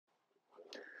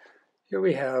Here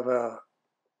we have a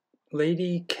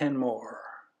Lady Kenmore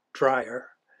dryer.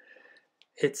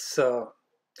 It's over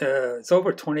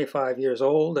 25 years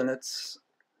old, and it's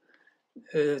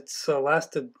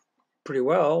lasted pretty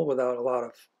well without a lot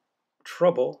of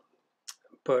trouble.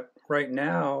 But right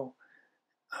now,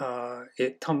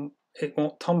 it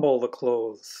won't tumble the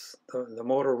clothes. The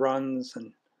motor runs,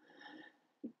 and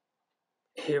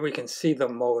here we can see the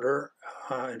motor.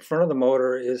 In front of the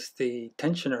motor is the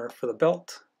tensioner for the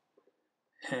belt,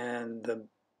 and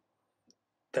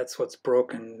that's what's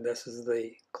broken. This is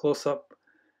the close-up.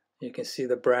 You can see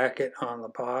the bracket on the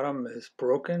bottom is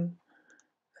broken.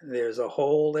 There's a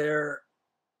hole there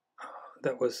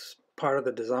that was part of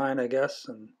the design, I guess,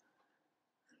 and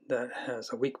that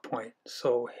has a weak point.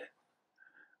 So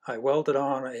I welded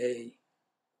on a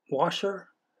washer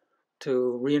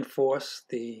to reinforce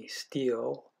the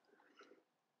steel.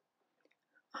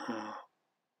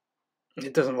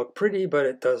 It doesn't look pretty, but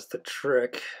it does the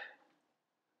trick.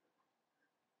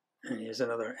 And here's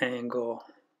another angle.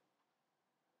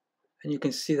 And you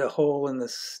can see the hole in the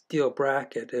steel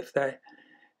bracket. If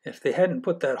they hadn't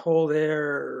put that hole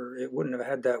there, it wouldn't have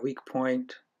had that weak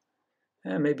point.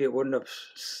 And maybe it wouldn't have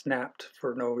snapped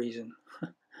for no reason.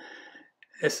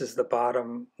 This is the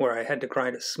bottom where I had to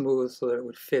grind it smooth so that it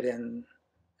would fit in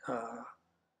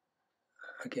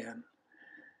again.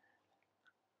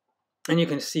 And you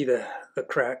can see the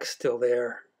crack still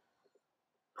there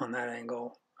on that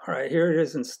angle. All right, here it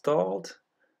is installed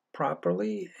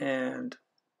properly, and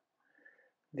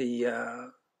the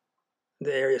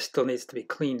area still needs to be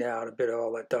cleaned out, a bit of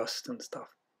all that dust and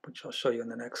stuff, which I'll show you in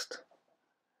the next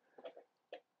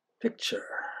picture.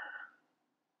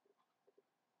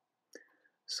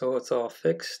 So it's all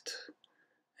fixed,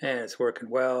 and it's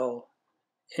working well,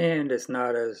 and it's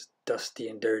not as dusty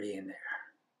and dirty in there.